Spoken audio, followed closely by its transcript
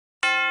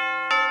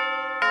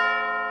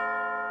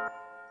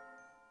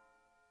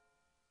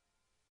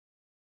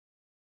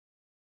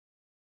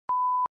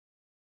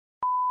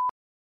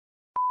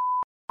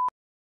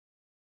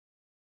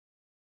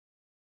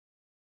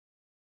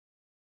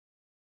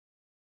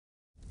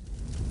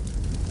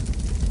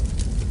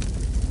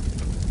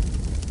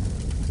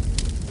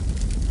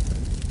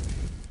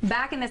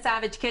Back in the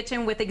Savage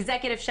Kitchen with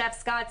Executive Chef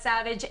Scott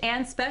Savage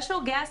and special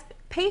guest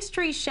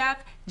pastry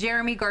chef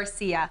Jeremy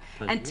Garcia.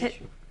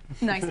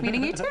 Nice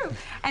meeting you too.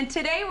 And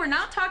today we're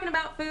not talking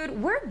about food,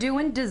 we're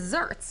doing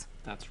desserts.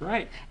 That's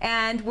right.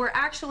 And we're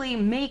actually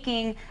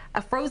making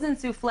a frozen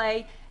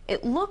souffle.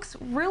 It looks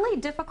really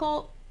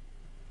difficult.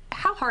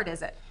 How hard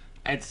is it?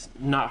 It's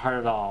not hard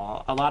at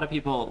all. A lot of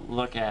people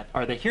look at,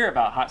 or they hear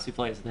about hot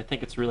souffles and they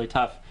think it's really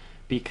tough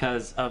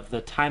because of the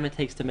time it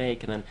takes to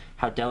make and then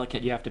how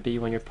delicate you have to be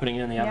when you're putting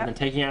it in the oven and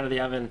taking it out of the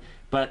oven.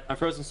 But a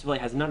frozen souffle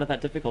has none of that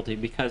difficulty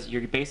because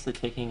you're basically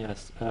taking a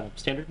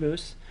standard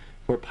mousse,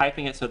 we're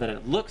piping it so that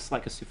it looks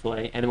like a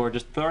souffle, and then we're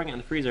just throwing it in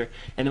the freezer.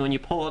 And then when you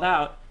pull it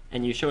out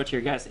and you show it to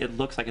your guests, it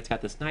looks like it's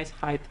got this nice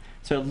height.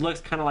 So it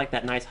looks kind of like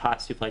that nice hot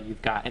souffle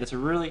you've got. And it's a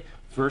really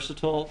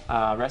versatile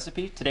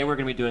recipe. Today we're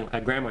going to be doing a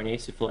Grand Marnier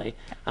souffle,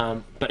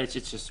 but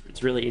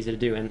it's really easy to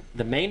do. And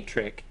the main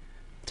trick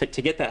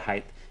to get that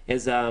height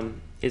is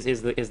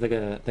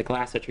the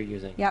glass that you're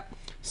using. Yep.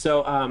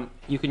 So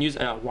you can use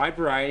a wide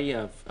variety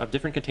of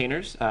different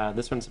containers.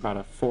 This one's about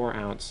a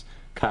 4-ounce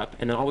cup,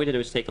 and then all we did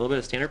was take a little bit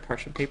of standard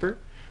parchment paper.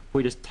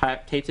 We just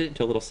taped it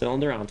into a little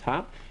cylinder on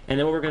top, and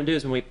then what we're going to do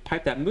is when we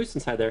pipe that mousse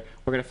inside there,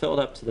 we're going to fill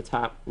it up to the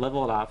top,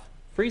 level it off,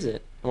 freeze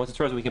it, and once it's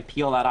frozen we can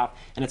peel that off,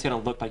 and it's going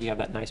to look like you have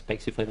that nice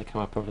baked souffle that come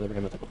up over the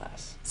rim of the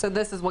glass. So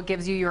this is what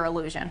gives you your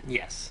illusion.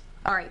 Yes.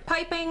 All right,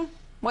 piping,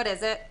 what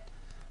is it?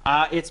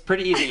 It's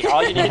pretty easy.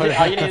 All you need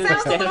is it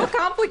sounds a little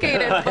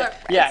complicated, but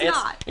yeah, it's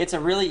not. It's a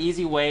really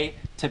easy way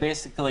to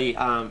basically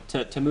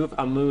to move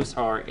a mousse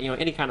or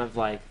any kind of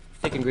like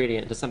thick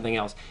ingredient to something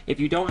else. If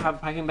you don't have a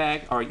piping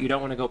bag or you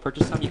don't want to go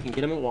purchase some, you can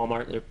get them at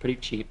Walmart. They're pretty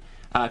cheap.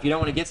 If you don't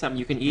want to get some,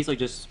 you can easily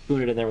just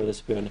spoon it in there with a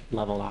spoon and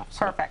level it off.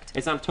 So perfect.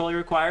 It's not totally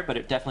required, but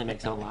it definitely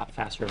makes it a lot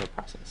faster of a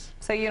process.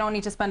 So you don't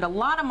need to spend a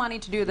lot of money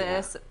to do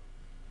this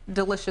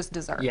delicious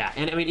dessert. Yeah,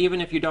 and I mean, even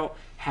if you don't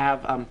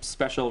have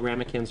special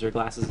ramekins or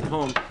glasses at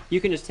home, you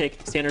can just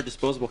take standard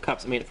disposable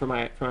cups. I mean, for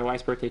my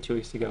wife's birthday 2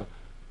 weeks ago,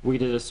 we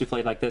did a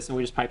souffle like this, and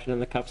we just piped it in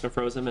the cups and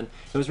froze them, and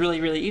it was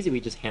really, really easy. We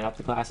just hand out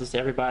the glasses to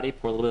everybody,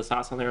 pour a little bit of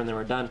sauce on there, and then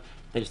we're done.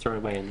 They just throw it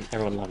away, and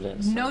everyone loved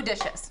it. So. No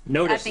dishes.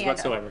 No dishes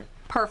whatsoever.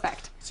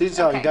 Perfect. Seems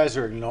how you guys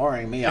are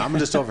ignoring me. I'm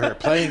just over here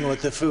playing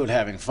with the food,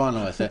 having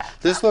fun with it.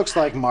 This looks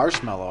like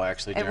marshmallow,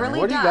 actually, Jeremy. Really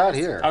what do you got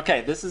here?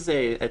 Okay, this is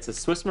it's a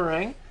Swiss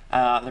meringue.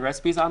 The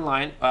recipe's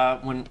online.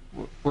 When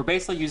we're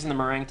basically using the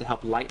meringue to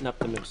help lighten up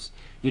the mousse.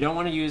 You don't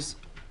want to use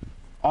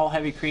all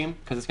heavy cream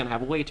because it's going to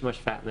have way too much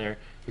fat in there.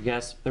 Your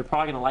guests, they're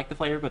probably going to like the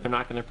flavor, but they're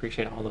not going to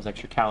appreciate all those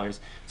extra calories.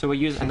 So we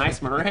use a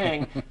nice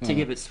meringue to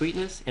give it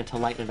sweetness and to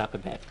lighten it up a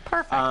bit.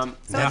 Perfect.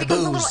 So it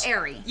becomes a little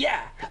airy.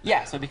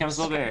 Yeah, so it becomes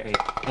a little bit airy.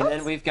 And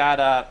then we've got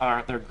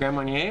our Grand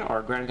Marnier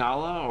or Grand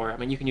Gala, or I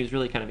mean, you can use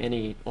really kind of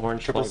any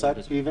orange triple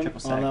flavor. sec even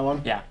on that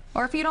one? Yeah.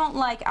 Or if you don't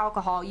like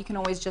alcohol, you can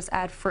always just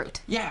add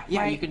fruit. Yeah,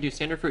 right? You can do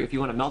standard fruit. If you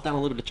want to melt down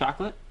a little bit of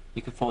chocolate,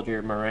 you can fold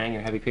your meringue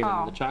or heavy cream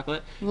into the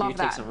chocolate. Love you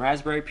can take some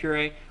raspberry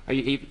puree, or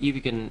you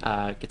can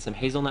get some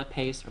hazelnut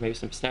paste, or maybe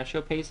some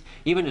pistachio paste,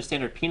 even just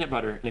standard peanut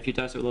butter. And if you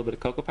dust it with a little bit of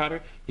cocoa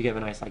powder, you get a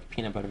nice like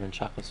peanut butter and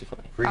chocolate souffle.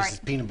 Reese's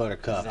peanut butter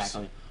cups.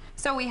 Exactly.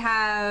 So we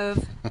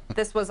have,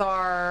 this was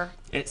our...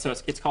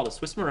 It's called a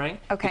Swiss meringue.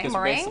 Okay, because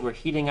meringue. We're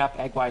heating up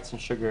egg whites and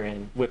sugar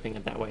and whipping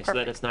it that way so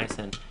that it's nice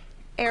and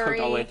airy.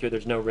 cooked all the way through.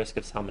 There's no risk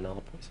of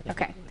salmonella poisoning.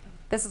 Okay.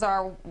 This is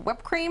our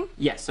whipped cream?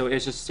 Yes, so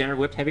it's just standard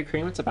whipped heavy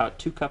cream. It's about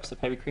 2 cups of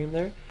heavy cream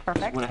there.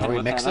 Perfect. Are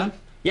we mixing?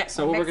 Yeah,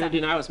 so what we're going to do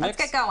now is mix.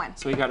 Let's get going.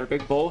 So we got our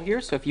big bowl here.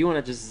 So if you want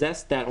to just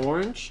zest that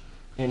orange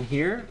in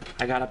here,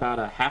 I got about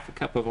a ½ a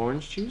cup of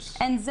orange juice.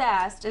 And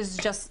zest is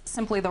just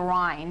simply the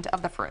rind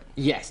of the fruit.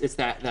 Yes, it's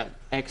that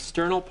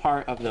external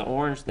part of the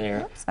orange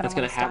there that's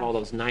going to have all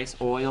those nice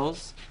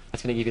oils.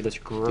 That's going to give you this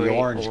great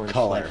orange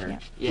color. flavor.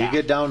 You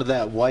get down to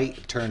that white,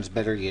 it turns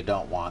bitter. You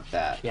don't want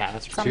that. Yeah,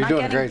 that's So you're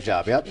doing a great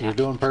job. Yep, you're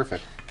doing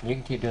perfect. You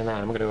can keep doing that.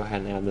 I'm going to go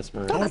ahead and add this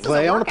meringue. I want to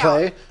play. I want to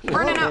play.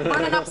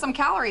 Burning up some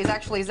calories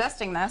actually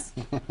zesting this.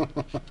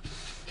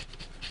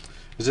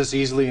 Is this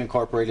easily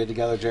incorporated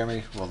together,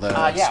 Jeremy? Well,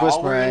 the Swiss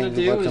meringue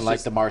looking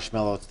like the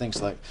marshmallow,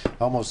 things like,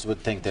 I almost would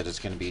think that it's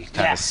going to be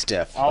kind of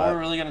stiff. All we're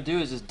really going to do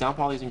is just dump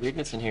all these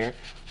ingredients in here,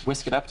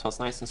 whisk it up until it's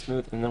nice and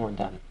smooth, and then we're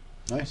done.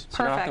 Nice.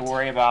 So you don't have to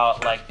worry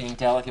about like being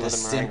delicate with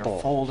the meringue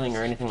or folding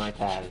or anything like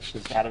that. It's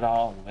just add it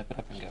all and whip it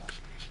up and go.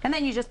 And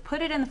then you just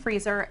put it in the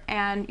freezer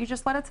and you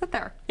just let it sit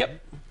there. Yep.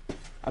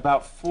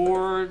 About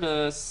 4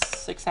 to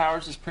 6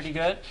 hours is pretty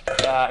good.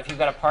 If you've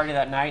got a party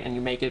that night and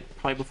you make it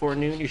probably before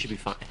noon, you should be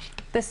fine.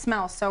 This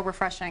smells so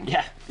refreshing.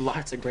 Yeah,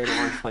 lots of great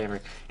orange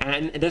flavor.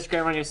 And this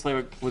Grand Marnier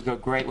flavor would go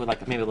great with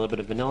like maybe a little bit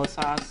of vanilla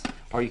sauce,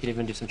 or you could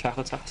even do some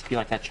chocolate sauce if you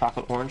like that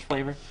chocolate orange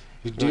flavor.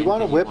 Do you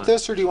want to whip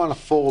this or do you want to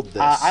fold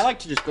this? I like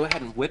to just go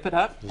ahead and whip it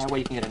up. That way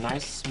you can get a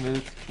nice,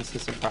 smooth,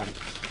 consistent product.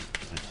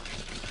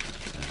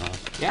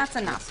 Yeah, that's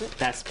enough.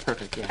 That's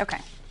perfect, yeah. Okay.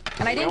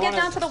 And I didn't get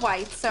down to the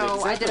white,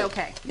 so I did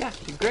okay. Yeah,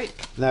 great.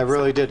 That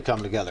really did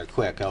come together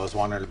quick. I was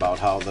wondering about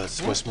how the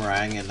Swiss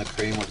meringue and the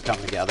cream would come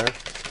together.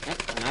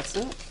 Yep, and that's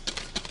it.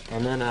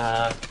 And then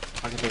I'll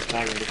get this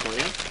bag ready for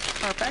you.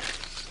 Perfect.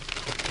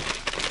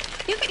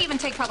 You could even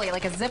take probably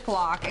like a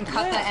Ziploc and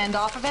cut the end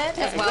off of it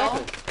as well.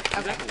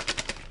 Exactly.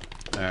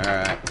 Okay. All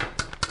right.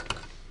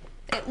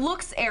 It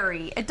looks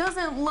airy. It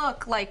doesn't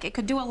look like it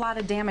could do a lot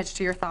of damage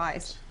to your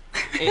thighs.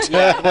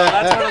 Yeah, well,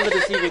 that's one of the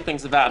deceiving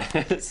things about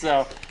it.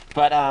 So,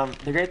 but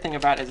the great thing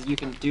about it is you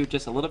can do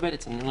just a little bit.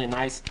 It's a really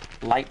nice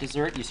light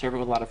dessert. You serve it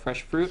with a lot of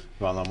fresh fruit.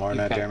 You want a little more than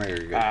that, Jeremy, or you're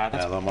good? Yeah,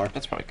 a little more?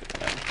 That's probably good.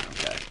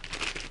 Okay.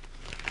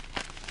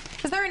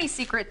 Is there any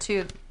secret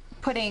to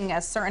putting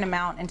a certain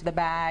amount into the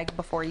bag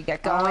before you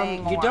get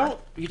going?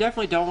 You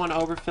definitely don't want to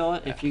overfill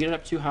it. If you get it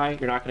up too high,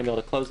 you're not going to be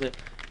able to close it.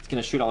 It's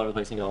going to shoot all over the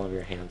place and get all over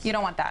your hands. You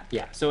don't want that.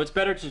 Yeah, so it's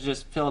better to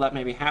just fill it up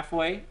maybe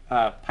halfway,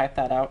 pipe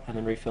that out, and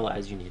then refill it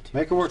as you need to.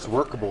 Make it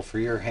workable for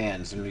your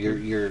hands and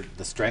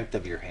the strength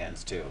of your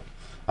hands too.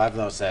 I've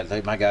noticed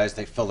that my guys,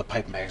 they fill the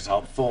pipe bags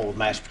all full with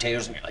mashed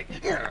potatoes, and you're like,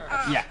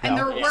 yeah, and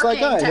they're It's working like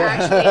that, to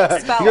actually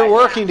expel You're it.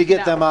 working to get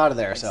No. them out of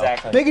there, so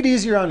Exactly. make it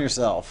easier on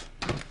yourself.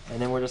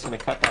 And then we're just going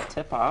to cut that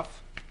tip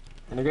off.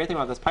 And the great thing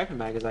about this piping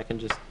bag is I can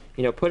just,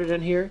 put it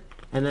in here,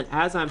 and then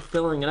as I'm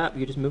filling it up,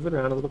 you just move it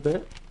around a little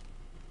bit.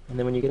 And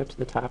then when you get up to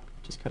the top,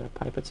 just kind of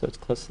pipe it so it's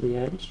close to the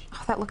edge.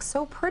 Oh, that looks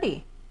so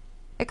pretty.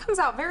 It comes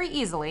out very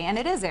easily, and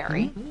it is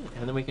airy.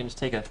 And then we can just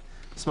take a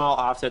small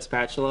offset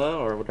spatula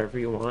or whatever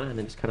you want, and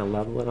then just kind of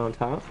level it on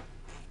top.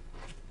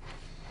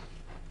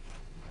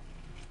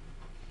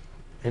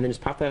 And then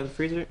just pop that in the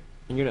freezer,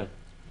 and you're done.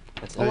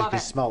 That's it. You Love can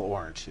it. smell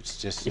orange. It's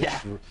just Yeah,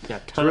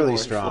 it's really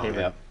strong. flavor.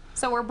 Yep.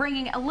 So we're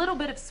bringing a little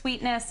bit of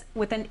sweetness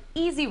with an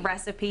easy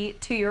recipe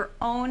to your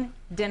own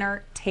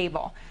dinner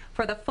table.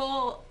 For the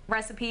full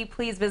recipe,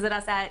 please visit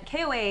us at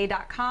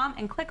koaa.com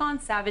and click on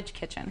Savage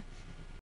Kitchen.